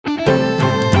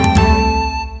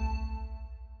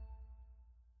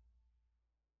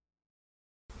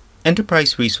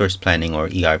Enterprise resource planning or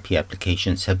ERP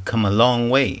applications have come a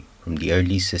long way from the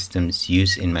early systems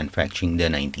used in manufacturing in the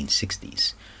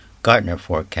 1960s. Gartner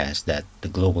forecasts that the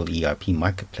global ERP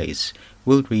marketplace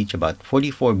will reach about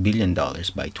 $44 billion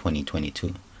by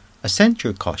 2022.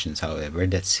 Accenture cautions, however,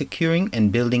 that securing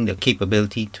and building the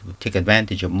capability to take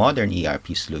advantage of modern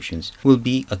ERP solutions will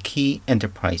be a key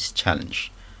enterprise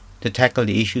challenge. To tackle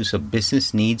the issues of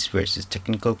business needs versus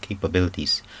technical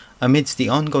capabilities amidst the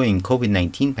ongoing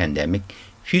COVID-19 pandemic,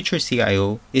 Future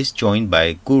CIO is joined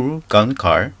by Guru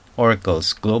Gaonkar,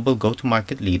 Oracle's global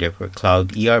go-to-market leader for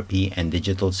cloud ERP and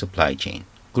digital supply chain.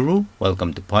 Guru,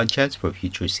 welcome to Podchats for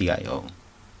Future CIO.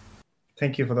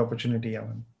 Thank you for the opportunity,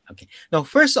 Alan. Okay. Now,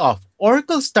 first off,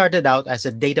 Oracle started out as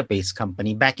a database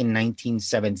company back in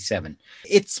 1977.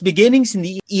 Its beginnings in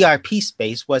the ERP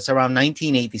space was around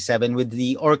 1987 with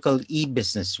the Oracle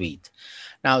E-Business Suite.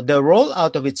 Now, the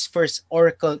rollout of its first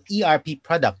Oracle ERP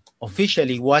product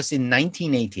officially was in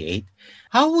 1988.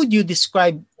 How would you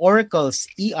describe Oracle's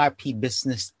ERP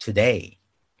business today?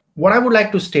 What I would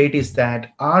like to state is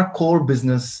that our core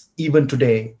business, even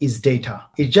today, is data.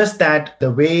 It's just that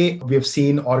the way we've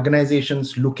seen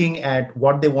organizations looking at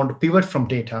what they want to pivot from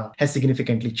data has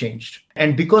significantly changed.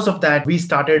 And because of that, we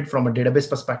started from a database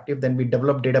perspective, then we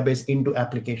developed database into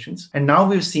applications. And now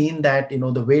we've seen that,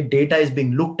 the way data is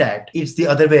being looked at, it's the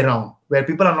other way around, where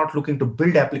people are not looking to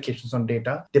build applications on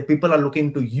data. The people are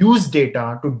looking to use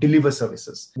data to deliver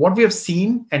services. What we have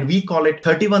seen, and we call it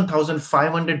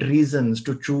 31,500 reasons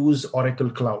to choose Oracle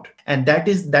Cloud. And that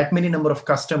is that many number of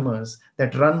customers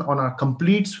that run on our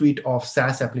complete suite of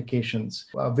SaaS applications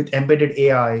with embedded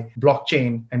AI,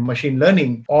 blockchain, and machine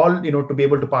learning, all to be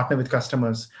able to partner with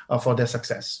customers for their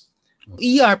success.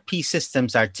 ERP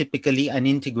systems are typically an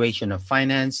integration of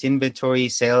finance, inventory,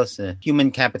 sales,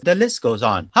 human capital. The list goes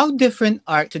on. How different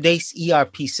are today's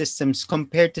ERP systems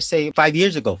compared to, say, 5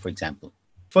 years ago, for example?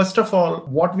 First of all,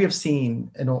 what we have seen,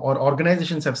 or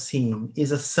organizations have seen,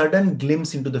 is a sudden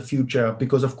glimpse into the future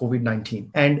because of COVID-19.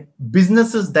 And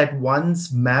businesses that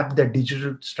once mapped their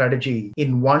digital strategy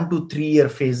in 1 to 3 year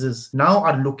phases now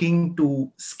are looking to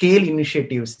scale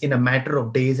initiatives in a matter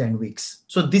of days and weeks.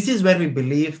 So this is where we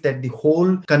believe that the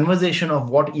whole conversation of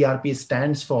what ERP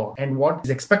stands for and what is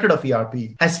expected of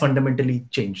ERP has fundamentally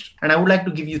changed. And I would like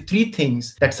to give you 3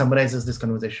 things that summarizes this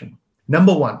conversation.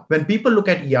 Number one, when people look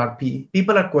at ERP,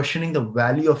 people are questioning the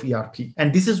value of ERP.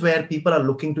 And this is where people are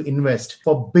looking to invest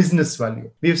for business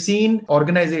value. We've seen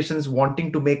organizations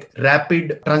wanting to make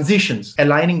rapid transitions,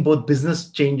 aligning both business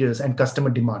changes and customer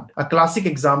demand. A classic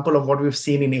example of what we've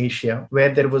seen in Asia,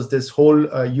 where there was this whole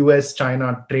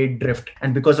US-China trade drift,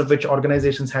 and because of which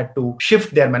organizations had to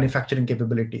shift their manufacturing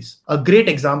capabilities. A great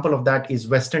example of that is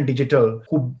Western Digital,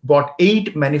 who bought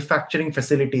 8 manufacturing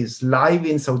facilities live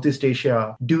in Southeast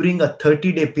Asia during a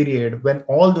 30-day period when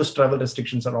all those travel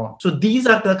restrictions are on. So these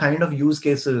are the kind of use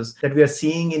cases that we are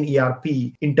seeing in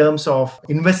ERP in terms of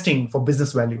investing for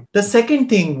business value. The second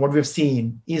thing, what we've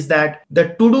seen is that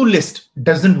the to-do list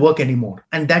doesn't work anymore.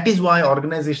 And that is why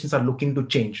organizations are looking to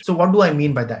change. So what do I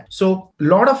mean by that? So a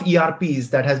lot of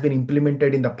ERPs that has been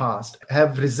implemented in the past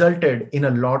have resulted in a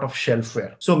lot of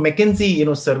shelfware. So McKinsey,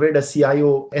 surveyed a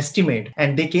CIO estimate,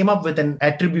 and they came up with an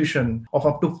attribution of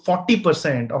up to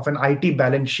 40% of an IT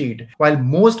balance sheet, while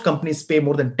most companies pay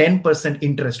more than 10%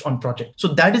 interest on projects. So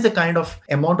that is the kind of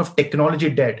amount of technology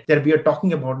debt that we are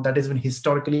talking about that has been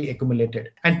historically accumulated.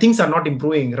 And things are not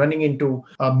improving, running into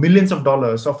millions of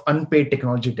dollars of unpaid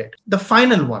technology debt. The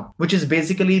final one, which is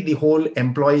basically the whole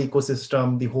employee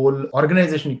ecosystem, the whole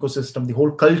organization ecosystem, the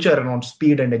whole culture around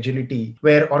speed and agility,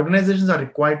 where organizations are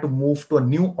required to move to a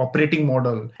new operating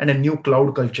model and a new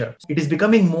cloud culture. It is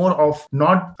becoming more of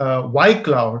not why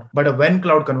cloud, but a when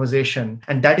cloud conversation.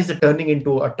 And that is turning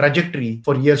into a trajectory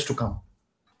for years to come.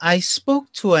 I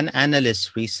spoke to an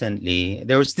analyst recently.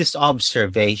 There was this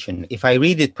observation. If I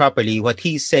read it properly, what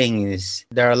he's saying is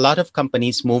there are a lot of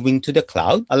companies moving to the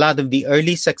cloud. A lot of the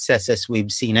early successes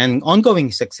we've seen and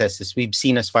ongoing successes we've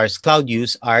seen as far as cloud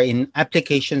use are in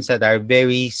applications that are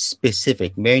very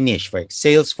specific, very niche. For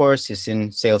Salesforce is in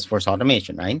Salesforce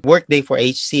automation, right? Workday for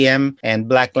HCM and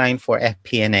Blackline for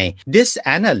FP&A. This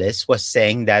analyst was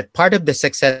saying that part of the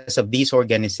success of these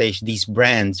organizations, these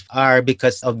brands, are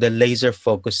because of the laser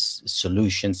focus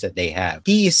solutions that they have.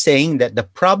 He is saying that the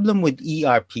problem with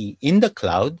ERP in the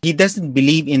cloud, he doesn't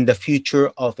believe in the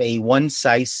future of a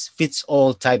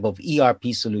one-size-fits-all type of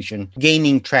ERP solution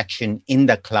gaining traction in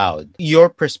the cloud. Your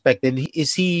perspective,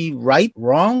 is he right,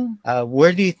 wrong?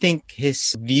 Where do you think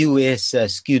his view is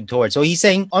skewed towards? So he's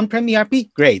saying on-prem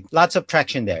ERP, great, lots of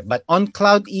traction there. But on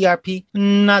cloud ERP,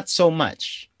 not so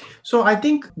much. So I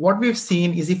think what we've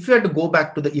seen is if you had to go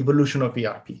back to the evolution of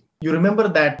ERP, You remember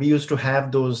that we used to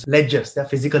have those ledgers, they're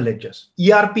physical ledgers.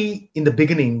 ERP in the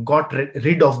beginning got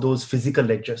rid of those physical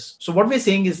ledgers. So what we're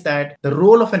saying is that the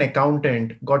role of an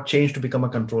accountant got changed to become a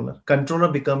controller. Controller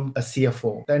become a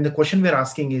CFO. And the question we're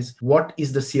asking is, what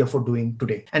is the CFO doing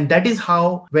today? And that is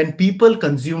how, when people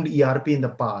consumed ERP in the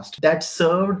past, that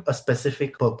served a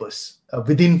specific purpose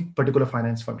within particular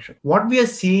finance function. What we are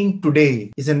seeing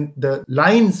today is in the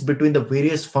lines between the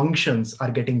various functions are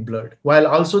getting blurred, while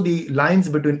also the lines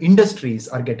between industries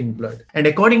are getting blurred. And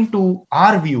according to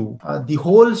our view, the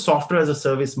whole software as a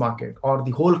service market, or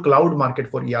the whole cloud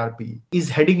market for ERP, is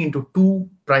heading into two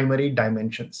primary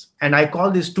dimensions. And I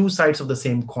call these two sides of the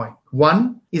same coin.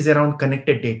 One is around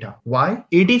connected data. Why?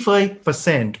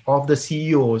 85% of the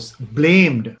CEOs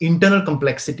blamed internal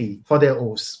complexity for their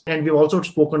O's. And we've also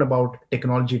spoken about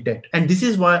technology debt. And this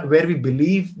is where we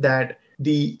believe that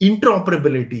the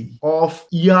interoperability of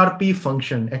ERP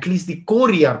function, at least the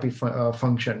core ERP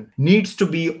function, needs to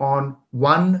be on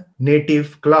one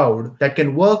native cloud that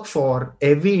can work for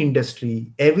every industry,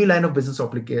 every line of business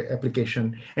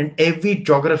application, and every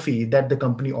geography that the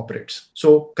company operates.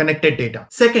 So connected data.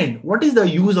 Second, what is the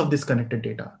use of this connected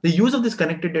data? The use of this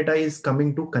connected data is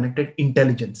coming to connected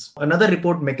intelligence. Another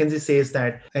report, McKinsey, says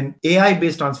that an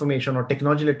AI-based transformation or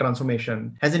technology-led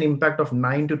transformation has an impact of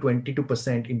 9 to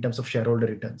 22% in terms of shareholder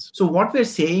returns. So what we're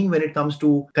saying when it comes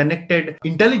to connected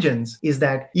intelligence is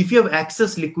that if you have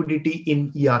access liquidity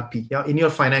in ERP, in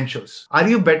your financials, are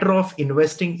you better off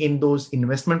investing in those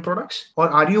investment products, or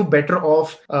are you better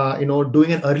off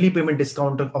doing an early payment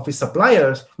discount of his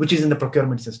suppliers, which is in the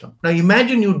procurement system? Now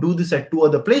imagine you do this at two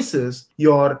other places.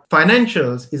 Your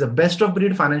financials is a best of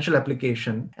breed financial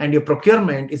application, and your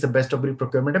procurement is a best of breed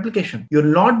procurement application. You'll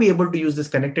not be able to use this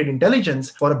connected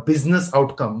intelligence for a business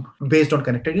outcome based on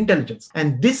connected intelligence.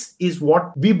 And this is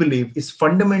what we believe is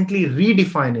fundamentally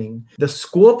redefining the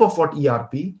scope of what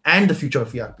ERP and the future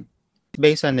of ERP.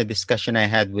 Based on the discussion I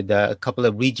had with a couple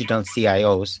of regional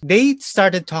CIOs, they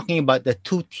started talking about the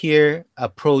two-tier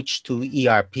approach to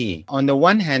ERP. On the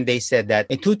one hand, they said that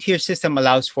a two-tier system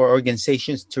allows for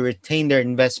organizations to retain their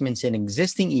investments in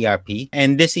existing ERP,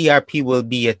 and this ERP will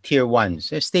be a tier one.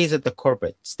 So it stays at the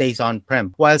corporate, stays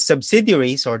on-prem, while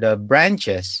subsidiaries or the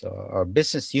branches or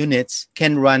business units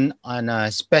can run on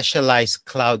a specialized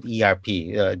cloud ERP.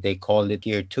 They call it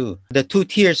tier two. The two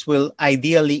tiers will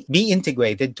ideally be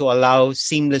integrated to allow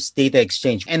seamless data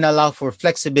exchange and allow for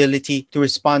flexibility to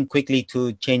respond quickly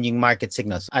to changing market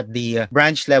signals. At the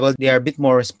branch level, they are a bit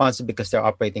more responsive because they're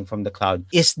operating from the cloud.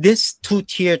 Is this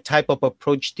two-tier type of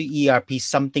approach to ERP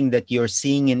something that you're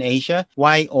seeing in Asia?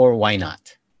 Why or why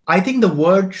not? I think the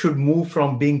word should move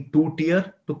from being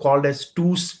two-tier to called as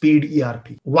two-speed ERP.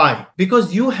 Why?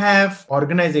 Because you have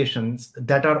organizations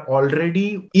that are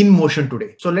already in motion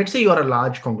today. So let's say you are a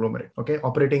large conglomerate, okay,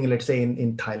 operating, let's say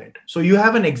in Thailand. So you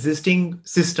have an existing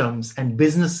systems and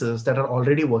businesses that are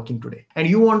already working today. And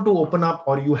you want to open up,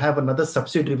 or you have another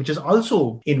subsidiary, which is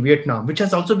also in Vietnam, which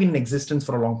has also been in existence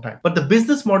for a long time. But the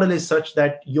business model is such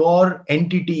that your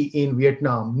entity in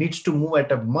Vietnam needs to move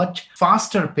at a much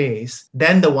faster pace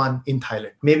than the one in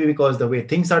Thailand. Maybe because the way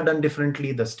things are done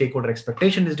differently, the stakeholder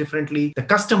expectation is differently, the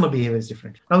customer behavior is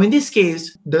different. Now, in this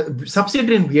case, the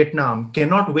subsidiary in Vietnam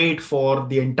cannot wait for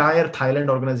the entire Thailand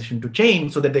organization to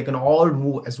change so that they can all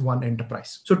move as one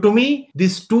enterprise. So to me,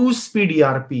 this two-speed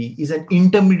ERP is an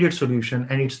intermediate solution,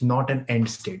 and it's not an end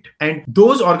state. And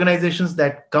those organizations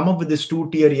that come up with this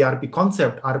two-tier ERP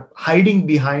concept are hiding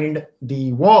behind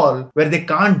the wall where they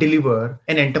can't deliver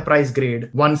an enterprise-grade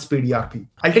one-speed ERP.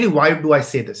 I'll tell you why do I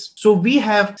say this. So we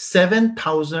have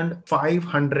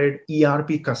 7,500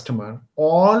 ERP customers,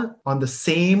 all on the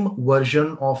same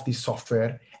version of the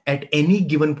software at any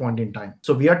given point in time.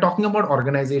 So we are talking about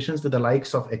organizations with the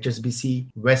likes of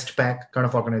HSBC, Westpac kind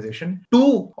of organization,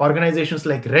 to organizations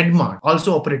like Redmart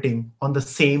also operating on the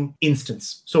same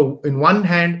instance. So in one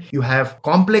hand, you have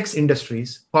complex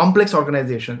industries, complex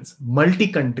organizations,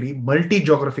 multi-country,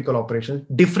 multi-geographical operations,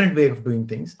 different way of doing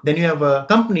things. Then you have a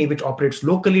company which operates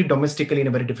locally, domestically in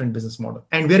a very different business model.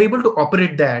 And we're able to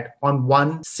operate that on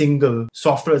one single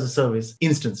software as a service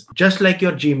instance, just like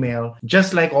your Gmail,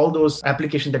 just like all those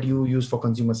applications that you use for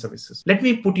consumer services. Let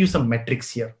me put you some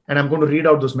metrics here, and I'm going to read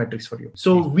out those metrics for you.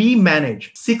 So we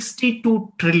manage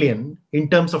 62 trillion in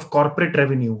terms of corporate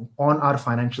revenue on our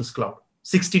financials cloud.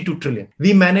 62 trillion.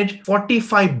 We manage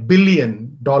 $45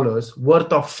 billion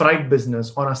worth of freight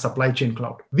business on our supply chain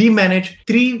cloud. We manage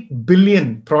 3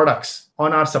 billion products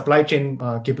on our supply chain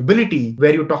capability,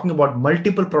 where you're talking about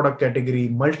multiple product category,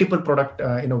 multiple product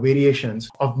variations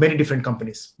of many different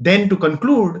companies. Then to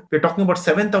conclude, we're talking about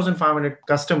 7,500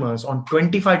 customers on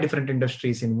 25 different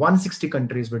industries in 160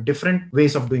 countries with different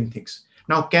ways of doing things.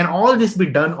 Now, can all this be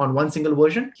done on one single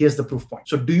version? Here's the proof point.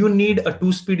 So do you need a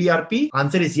 2-speed ERP?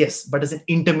 Answer is yes, but as an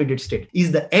intermediate state.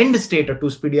 Is the end state a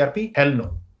 2-speed ERP? Hell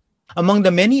no. Among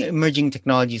the many emerging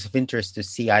technologies of interest to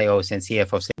CIOs and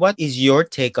CFOs, what is your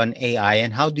take on AI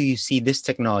and how do you see this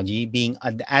technology being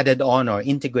added on or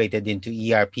integrated into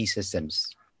ERP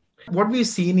systems? What we've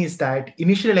seen is that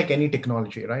initially, like any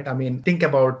technology, right? I mean, think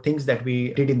about things that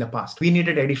we did in the past. We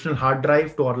needed additional hard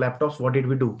drive to our laptops. What did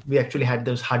we do? We actually had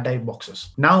those hard drive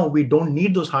boxes. Now we don't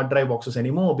need those hard drive boxes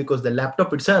anymore because the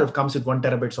laptop itself comes with 1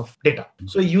 terabytes of data.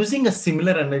 So using a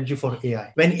similar analogy for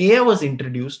AI, when AI was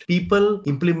introduced, people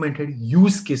implemented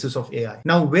use cases of AI.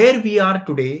 Now where we are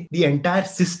today, the entire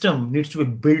system needs to be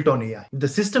built on AI. If the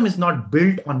system is not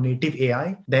built on native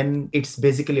AI, then it's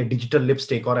basically a digital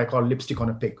lipstick, or I call lipstick on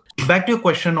a pig. Back to your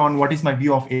question on what is my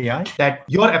view of AI, that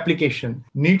your application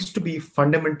needs to be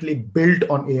fundamentally built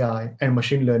on AI and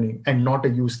machine learning and not a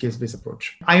use case based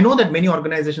approach. I know that many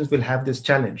organizations will have this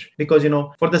challenge because,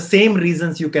 for the same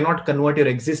reasons you cannot convert your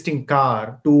existing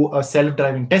car to a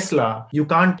self-driving Tesla, you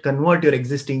can't convert your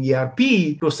existing ERP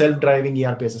to a self-driving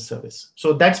ERP as a service.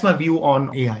 So that's my view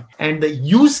on AI. And the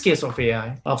use case of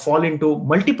AI fall into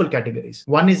multiple categories.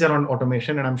 One is around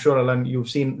automation, and I'm sure, Alan, you've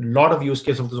seen a lot of use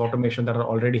cases of this automation that are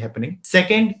already happening.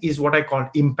 Second is what I call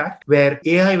impact, where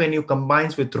AI, when you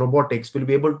combines with robotics, will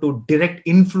be able to direct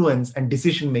influence and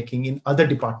decision making in other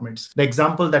departments. The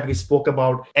example that we spoke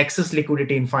about, excess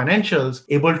liquidity in financials,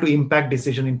 able to impact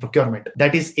decision in procurement.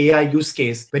 That is AI use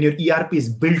case when your ERP is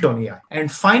built on AI.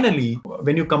 And finally,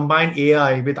 when you combine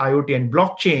AI with IoT and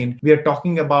blockchain, we are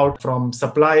talking about from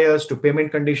suppliers to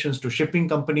payment conditions to shipping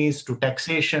companies to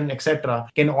taxation, etc.,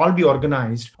 can all be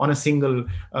organized on a single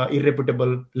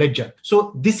irreputable ledger.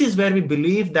 So this is where we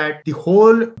believe that the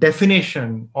whole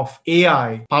definition of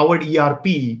AI powered ERP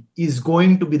is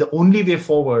going to be the only way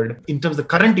forward in terms of the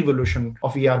current evolution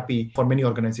of ERP for many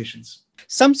organizations.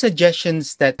 Some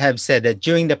suggestions that have said that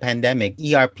during the pandemic,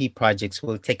 ERP projects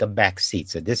will take a back seat.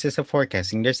 So this is a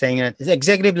forecasting. They're saying that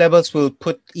executive levels will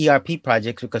put ERP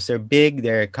projects because they're big,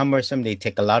 they're cumbersome, they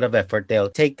take a lot of effort. They'll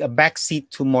take a back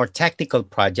seat to more tactical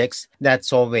projects that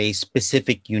solve a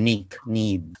specific, unique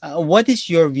need. What is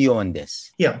your view on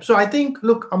this? Yeah, so I think,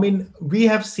 we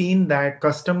have seen that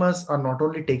customers are not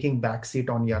only taking back seat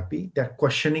on ERP, they're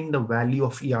questioning the value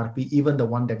of ERP, even the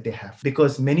one that they have.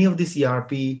 Because many of these ERP,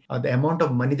 the amount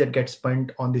of money that gets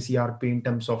spent on this ERP in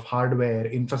terms of hardware,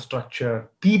 infrastructure,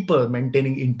 people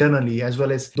maintaining internally, as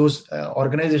well as those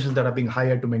organizations that are being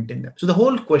hired to maintain them. So the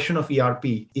whole question of ERP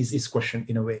is questioned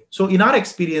in a way. So in our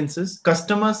experiences,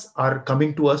 customers are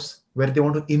coming to us where they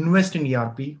want to invest in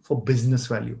ERP for business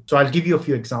value. So I'll give you a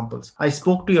few examples. I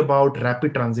spoke to you about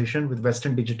rapid transition with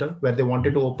Western Digital, where they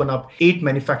wanted to open up 8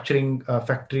 manufacturing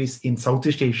factories in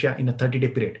Southeast Asia in a 30-day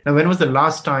period. Now, when was the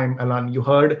last time, Alan, you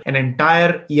heard an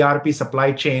entire ERP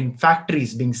supply chain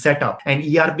factories being set up and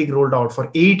ERP rolled out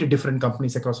for 8 different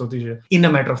companies across Southeast Asia in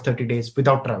a matter of 30 days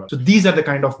without travel? So these are the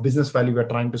kind of business value we're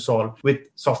trying to solve with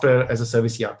software as a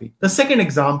service ERP. The second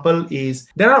example is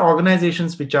there are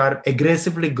organizations which are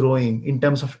aggressively growing in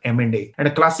terms of M&A. And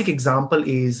a classic example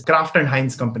is Kraft and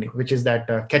Heinz company, which is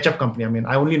that ketchup company.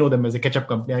 I only know them as a ketchup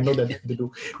company. I know that they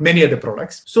do many other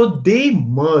products. So they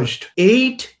merged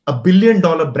 8 $1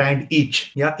 billion brand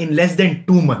each, in less than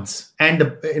 2 months. And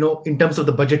in terms of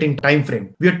the budgeting time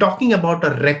frame, we are talking about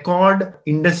a record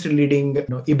industry-leading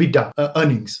EBITDA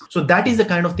earnings. So that is the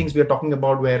kind of things we are talking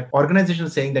about, where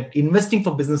organizations saying that investing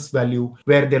for business value,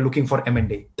 where they're looking for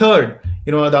M&A. Third,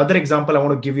 the other example I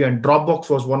want to give you, and Dropbox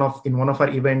was one of our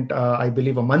event, I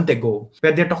believe a month ago,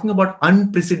 where they're talking about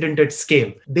unprecedented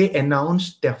scale. They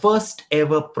announced their first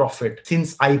ever profit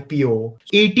since IPO,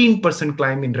 18%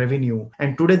 climb in revenue,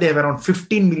 and today they have around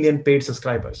 15 million paid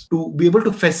subscribers. To be able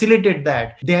to facilitate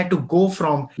that, they had to go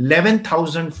from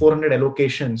 11,400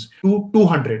 allocations to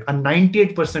 200, a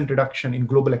 98% reduction in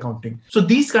global accounting. So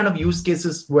these kind of use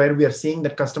cases where we are seeing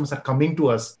that customers are coming to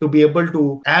us to be able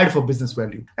to add for business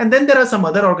value. And then there are some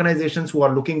other organizations who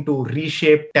are looking to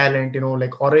reshape talent,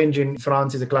 like Orange in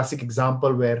France is a classic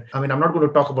example where, I'm not going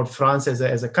to talk about France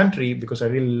as a country because I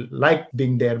really like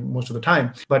being there most of the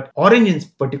time. But Orange in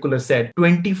particular said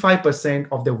 25%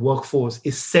 of their workforce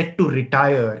is set to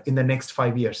retire in the next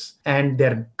 5 years. And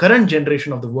their current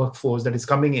generation of the workforce that is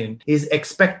coming in is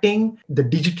expecting the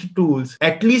digital tools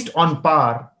at least on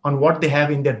par on what they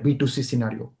have in their B2C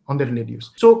scenario, on their daily use.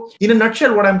 So in a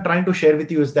nutshell, what I'm trying to share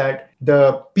with you is that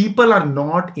the people are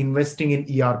not investing in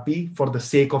ERP for the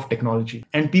sake of technology,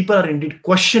 and people are indeed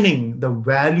questioning the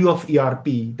value of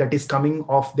ERP that is coming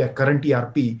off their current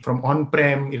ERP from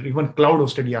on-prem, even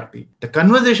cloud-hosted ERP. The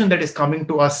conversation that is coming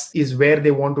to us is where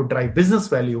they want to drive business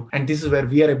value, and this is where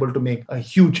we are able to make a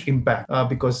huge impact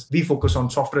because we focus on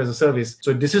software as a service.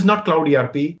 So this is not cloud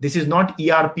ERP, this is not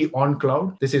ERP on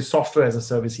cloud, this is software as a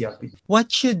service ERP.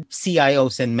 What should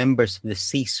CIOs and members of the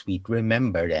C-suite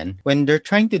remember then when they're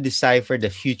trying to decipher the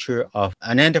future of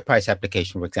an enterprise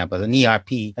application, for example, an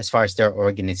ERP, as far as their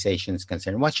organization is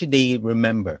concerned? What should they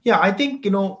remember? Yeah, I think,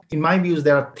 in my views,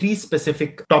 there are three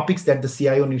specific topics that the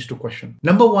CIO needs to question.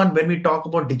 Number one, when we talk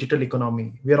about digital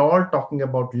economy, we are all talking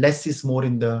about less is more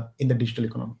in the digital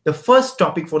economy. The first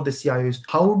topic for the CIO is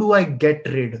how do I get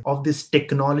rid of this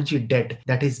technology debt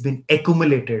that has been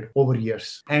accumulated over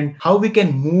years, and how we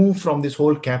can move from this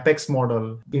whole CapEx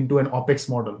model into an OpEx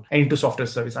model and into software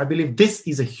service. I believe this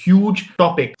is a huge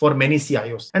topic for many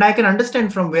CIOs. And I can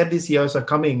understand from where these CIOs are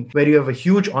coming, where you have a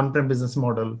huge on-prem business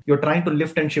model. You're trying to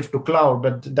lift and shift to cloud,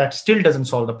 but that still doesn't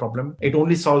solve the problem. It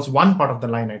only solves one part of the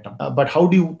line item. But how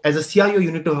do you, as a CIO,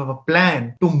 you need to have a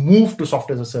plan to move to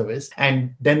software as a service.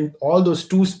 And then all those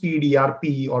two-speed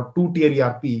ERP or two-tier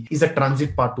ERP is a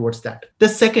transit part towards that. The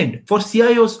second, for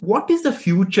CIOs, what is the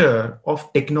future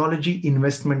of technology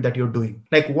investment that you're doing?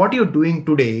 Like what you're doing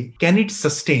today, can it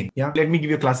sustain? Yeah. Let me give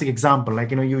you a classic example.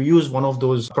 Like, you use one of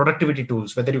those productivity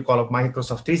tools, whether you call it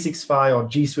Microsoft 365 or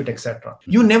G Suite, etc.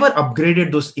 You never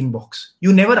upgraded those inbox.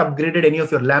 You never upgraded any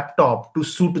of your laptop to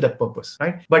suit to that purpose,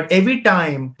 right? But every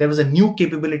time there was a new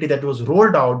capability that was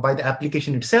rolled out by the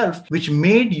application itself, which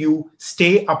made you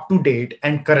stay up to date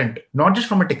and current, not just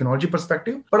from a technology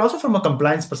perspective, but also from a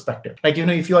compliance perspective. Like,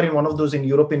 if you are in one of those in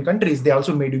European countries, they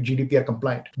also made you GDPR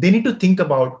compliant. They need to think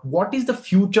about what is the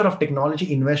future of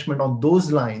technology investment on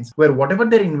those lines, where whatever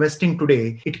they're investing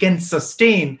today, it can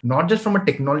sustain not just from a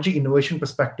technology innovation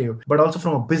perspective, but also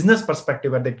from a business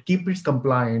perspective, where they keep it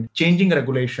compliant, changing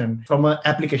regulation from an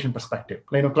application perspective.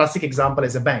 Classic example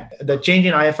is a bank. The change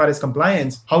in IFRS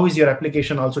compliance, how is your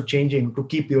application also changing to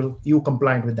keep you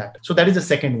compliant with that? So that is the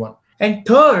second one. And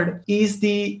third is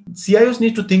the CIOs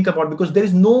need to think about, because there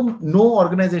is no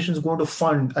organization is going to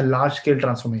fund a large scale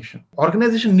transformation.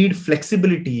 Organizations need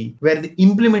flexibility where the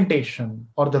implementation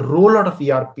or the rollout of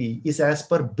ERP is as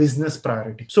per business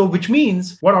priority. So which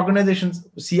means what organizations,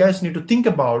 CIOs need to think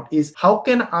about is how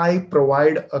can I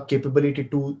provide a capability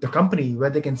to the company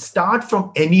where they can start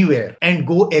from anywhere and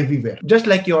go everywhere. Just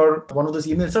like your one of those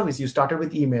email service, you started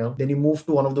with email, then you moved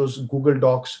to one of those Google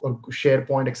Docs or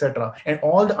SharePoint, etc. And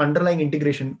all the underlying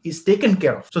integration is taken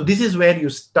care of. So this is where you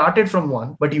started from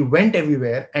one, but you went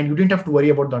everywhere and you didn't have to worry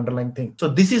about the underlying thing. So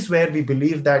this is where we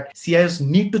believe that CIOs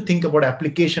need to think about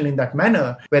application in that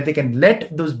manner, where they can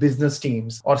let those business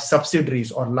teams or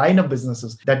subsidiaries or line of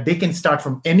businesses that they can start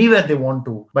from anywhere they want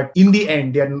to, but in the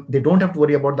end, they don't have to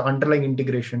worry about the underlying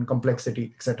integration,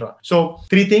 complexity, etc. So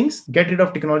three things: get rid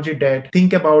of technology debt,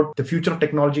 think about the future of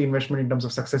technology investment in terms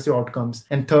of successive outcomes,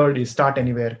 and third is start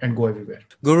anywhere and go everywhere.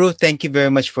 Guru, thank you very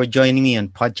much for joining me on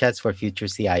Podchats for Future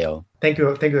CIO. Thank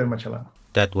you very much, Alan.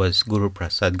 That was Guru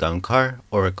Prasad Gaonkar,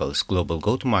 Oracle's global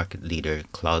go-to-market leader,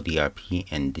 cloud ERP,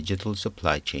 and digital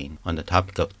supply chain, on the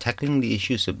topic of tackling the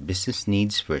issues of business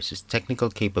needs versus technical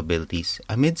capabilities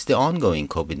amidst the ongoing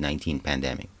COVID-19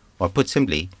 pandemic. Or put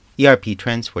simply, ERP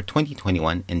trends for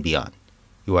 2021 and beyond.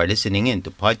 You are listening in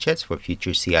to Podchats for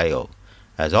Future CIO.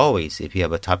 As always, if you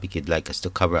have a topic you'd like us to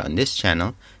cover on this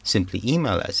channel, simply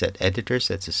email us at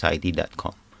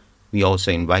editors@society.com. We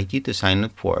also invite you to sign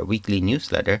up for our weekly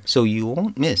newsletter so you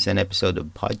won't miss an episode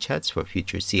of Podchats for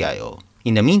Future CIO.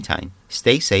 In the meantime,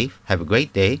 stay safe, have a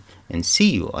great day, and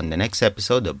see you on the next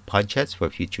episode of Podchats for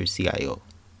Future CIO.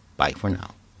 Bye for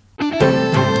now.